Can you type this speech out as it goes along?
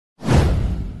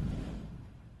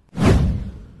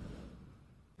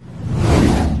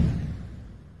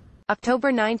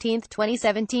October 19,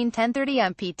 2017,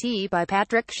 10:30 MPT by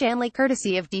Patrick Shanley,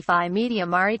 courtesy of DEFY Media.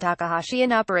 Mari Takahashi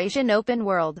in Operation Open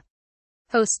World.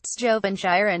 Hosts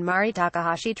Shire and Mari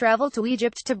Takahashi travel to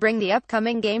Egypt to bring the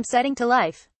upcoming game setting to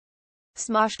life.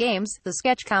 Smosh Games, the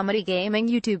sketch comedy gaming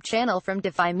YouTube channel from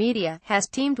DEFY Media, has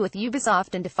teamed with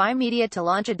Ubisoft and DEFY Media to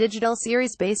launch a digital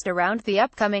series based around the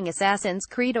upcoming Assassin's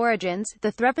Creed Origins,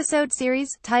 the three-episode series,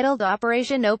 titled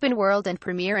Operation Open World and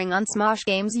premiering on Smosh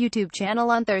Games' YouTube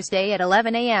channel on Thursday at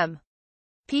 11 a.m.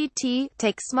 PT.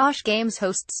 Takes Smosh Games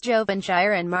hosts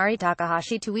Shire and Mari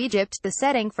Takahashi to Egypt, the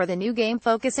setting for the new game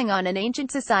focusing on an ancient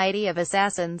society of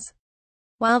assassins.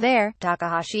 While there,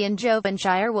 Takahashi and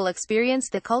Shire will experience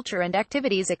the culture and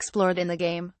activities explored in the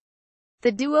game.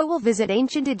 The duo will visit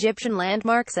ancient Egyptian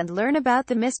landmarks and learn about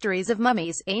the mysteries of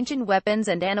mummies, ancient weapons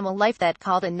and animal life that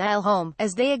call the Nile home,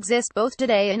 as they exist both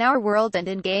today in our world and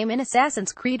in-game in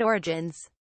Assassin's Creed Origins.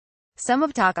 Some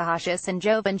of Takahashi's and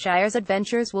Shire's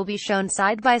adventures will be shown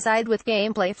side-by-side with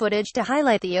gameplay footage to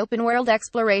highlight the open-world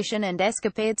exploration and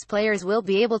escapades players will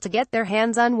be able to get their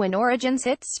hands on when Origins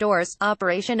hits stores.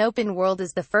 Operation Open World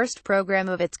is the first program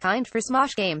of its kind for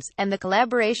Smosh Games, and the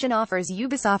collaboration offers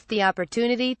Ubisoft the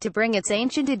opportunity to bring its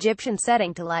ancient Egyptian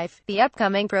setting to life. The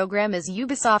upcoming program is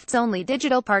Ubisoft's only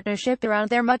digital partnership around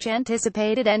their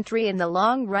much-anticipated entry in the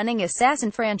long-running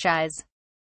Assassin franchise.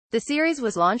 The series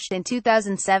was launched in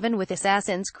 2007 with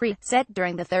Assassin's Creed, set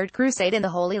during the Third Crusade in the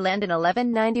Holy Land in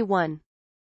 1191.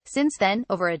 Since then,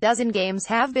 over a dozen games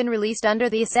have been released under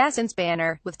the Assassin's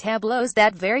banner, with tableaus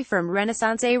that vary from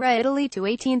Renaissance-era Italy to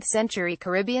 18th-century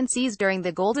Caribbean seas during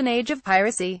the golden age of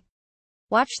piracy.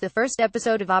 Watch the first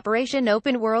episode of Operation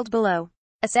Open World below.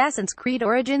 Assassin's Creed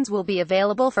Origins will be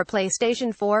available for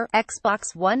PlayStation 4,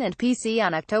 Xbox One and PC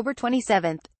on October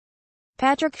 27.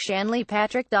 Patrick Shanley,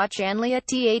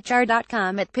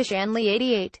 patrick.shanley@thr.com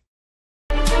 @pishanley88